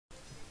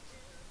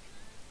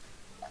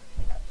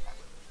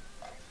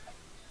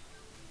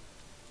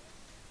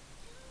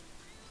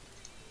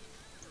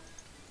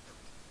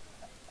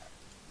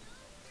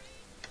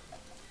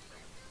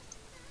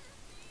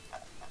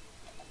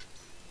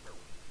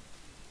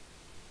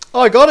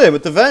Oh, I got him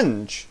with the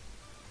Venge.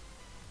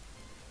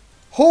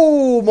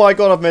 Oh my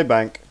god, I've made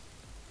bank.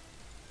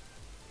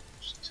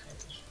 Just take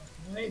this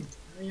fucking-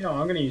 You know,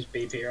 I'm gonna use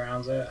BP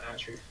rounds. They're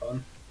actually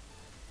fun.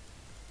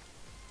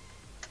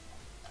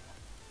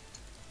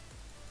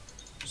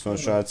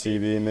 Someone's trying to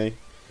TB me.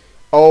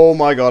 Oh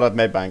my god, I've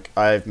made bank.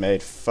 I've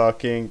made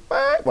fucking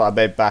bank. Well, I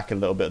made back a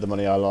little bit of the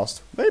money I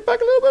lost. Made back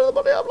a little bit of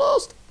the money I've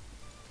lost.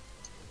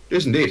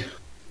 Yes, indeed.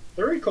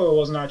 The recoil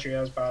wasn't actually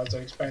as bad as I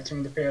expected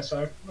in the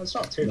PSO. It's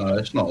not too No, bad.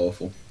 it's not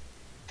awful.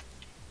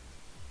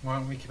 Why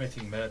aren't we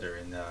committing murder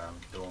in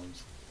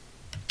dorms?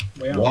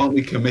 Why aren't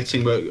we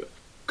committing?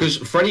 Because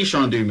Freddy's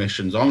trying to do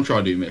missions. I'm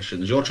trying to do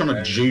missions. You're trying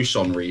to juice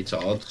on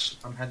retards.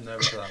 I'm heading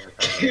over to that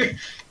recovery.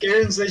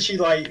 Kieran's literally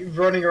like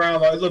running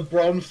around like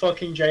LeBron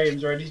fucking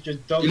James, ready to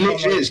just dunk He on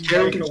literally like is.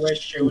 Kieran can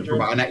Make-A-Wish children.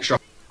 about an extra.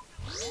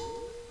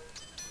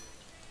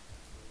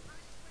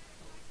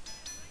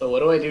 So what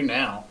do I do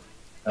now?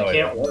 Oh, I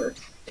can't work.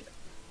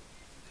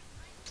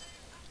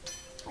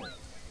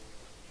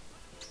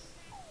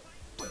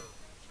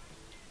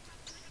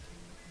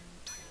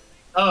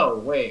 Oh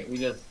wait, we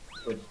just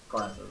switched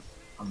classes.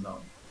 I'm done.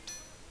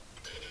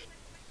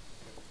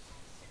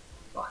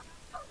 Fuck.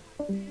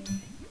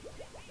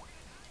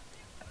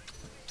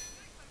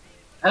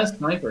 As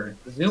sniper,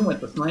 zoom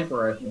with the sniper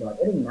rifle, but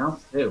hitting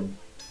mouse too.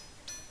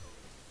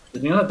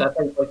 Did you know that that's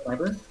how you play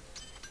sniper?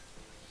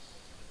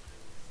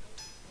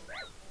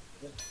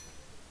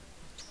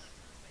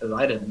 Because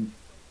I didn't.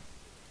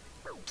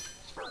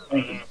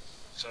 Thank you.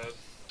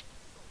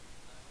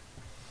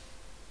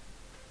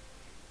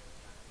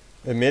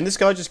 And me and this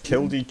guy just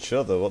killed each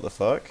other. What the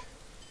fuck?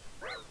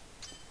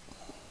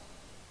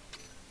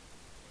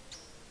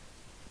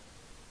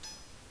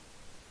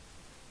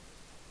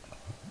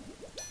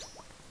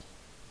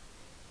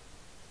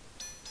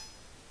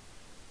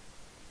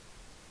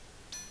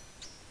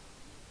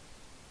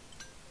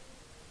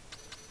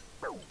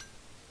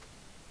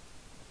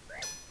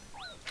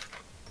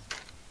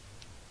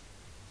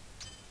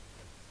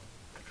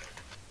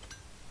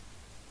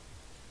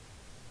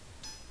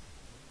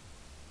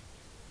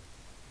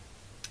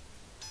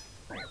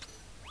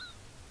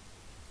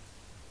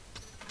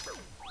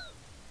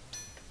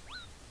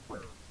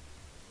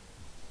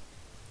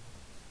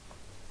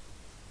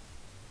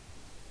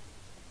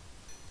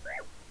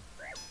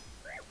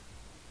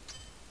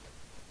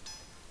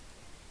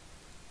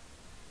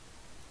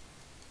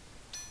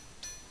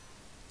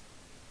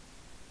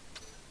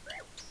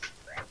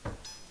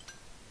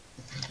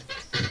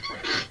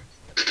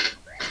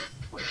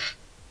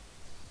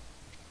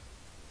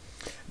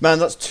 Man,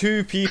 that's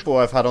 2 people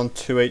I've had on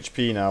 2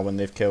 HP now when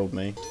they've killed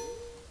me.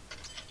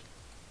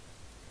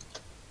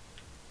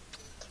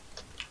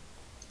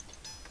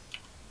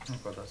 Oh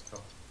god, that's tough.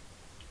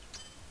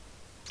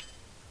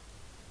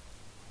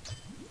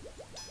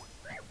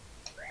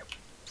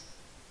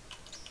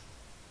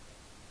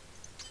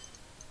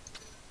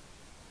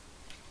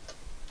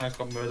 I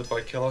got murdered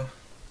by killer.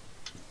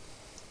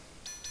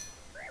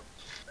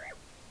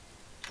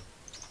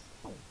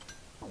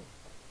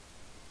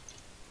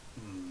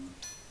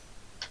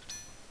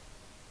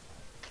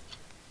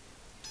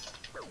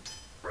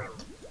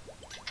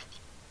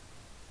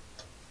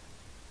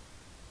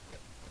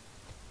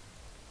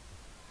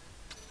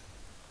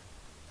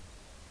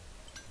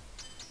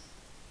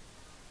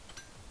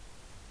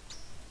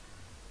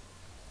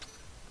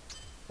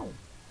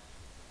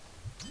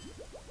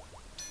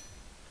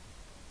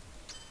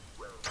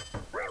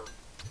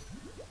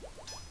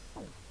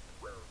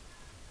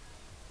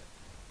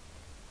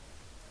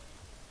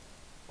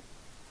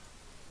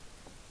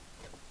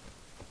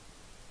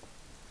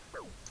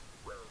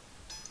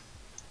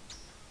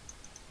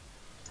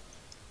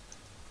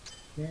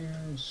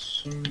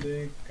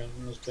 Somebody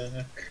comes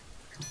back.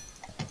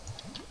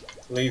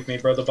 Leave me,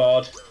 brother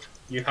Bard.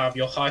 You have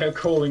your higher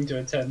calling to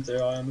attend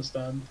to, I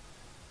understand.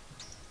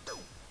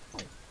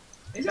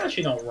 He's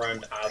actually not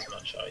roamed as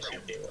much, I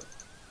assumed he would.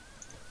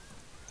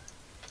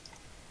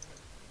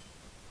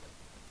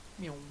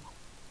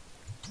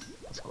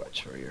 That's quite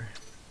sure here.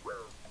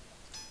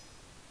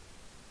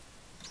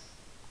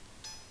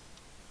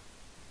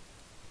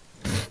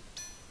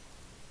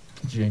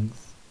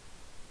 Jinx.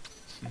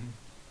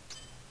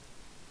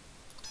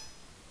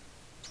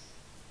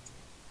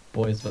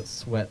 Boys that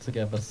sweat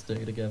together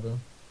stay together.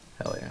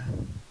 Hell yeah.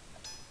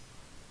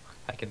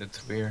 I can do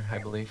 2 here, I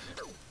believe.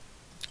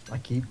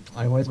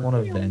 I always want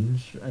to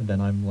avenge, and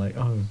then I'm like,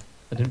 oh,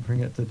 I didn't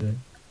bring it today.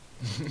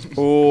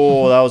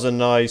 Oh, that was a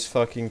nice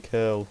fucking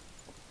kill.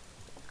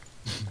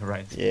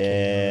 Right.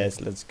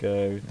 Yes, let's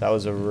go. That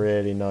was a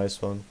really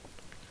nice one.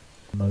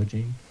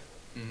 Emoji.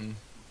 I'm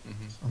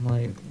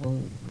like,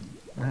 well,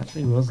 it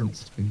actually wasn't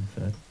spoon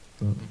fed,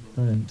 but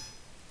don't.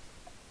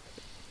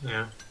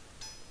 Yeah.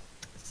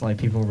 It's like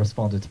people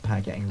responded to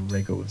Pat getting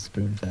wriggled with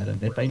spoon fed,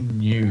 and if they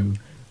knew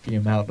the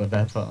amount of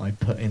effort I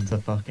put in to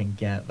fucking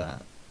get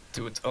that.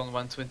 Dude, on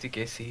 120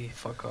 KC,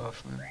 fuck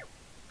off, man.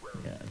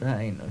 Yeah,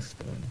 that ain't no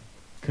spoon.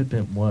 Could have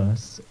been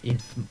worse.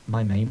 If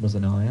my main was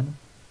an iron,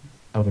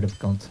 I would have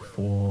gone to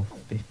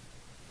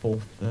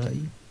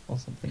 430 or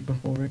something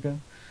before rigger.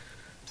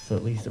 so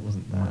at least it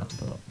wasn't that.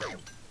 But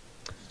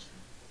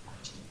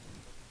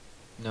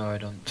No, I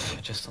don't.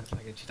 I just don't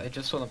like it. I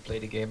just want to play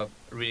the game. A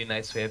really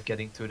nice way of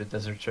getting to the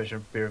Desert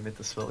Treasure Pyramid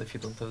as well if you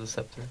don't have the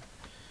scepter.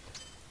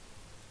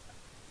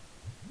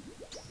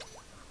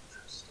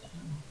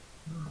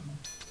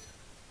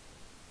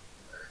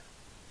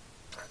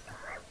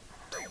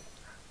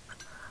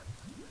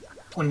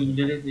 When you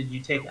did it, did you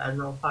take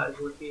Admiral Pies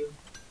with you?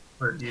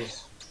 Or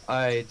just...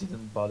 I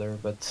didn't bother,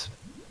 but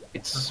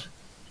it's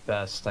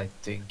best, I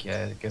think.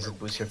 Yeah, I guess it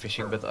boosts your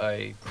fishing, but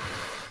I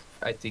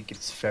think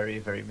it's very,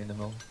 very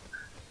minimal.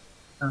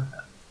 Okay.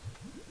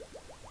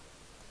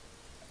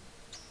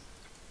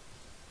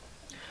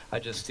 I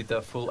just did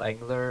a full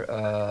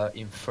angler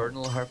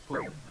infernal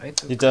harpoon. I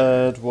took. You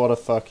did. What a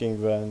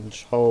fucking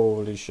revenge.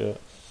 Holy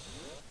shit.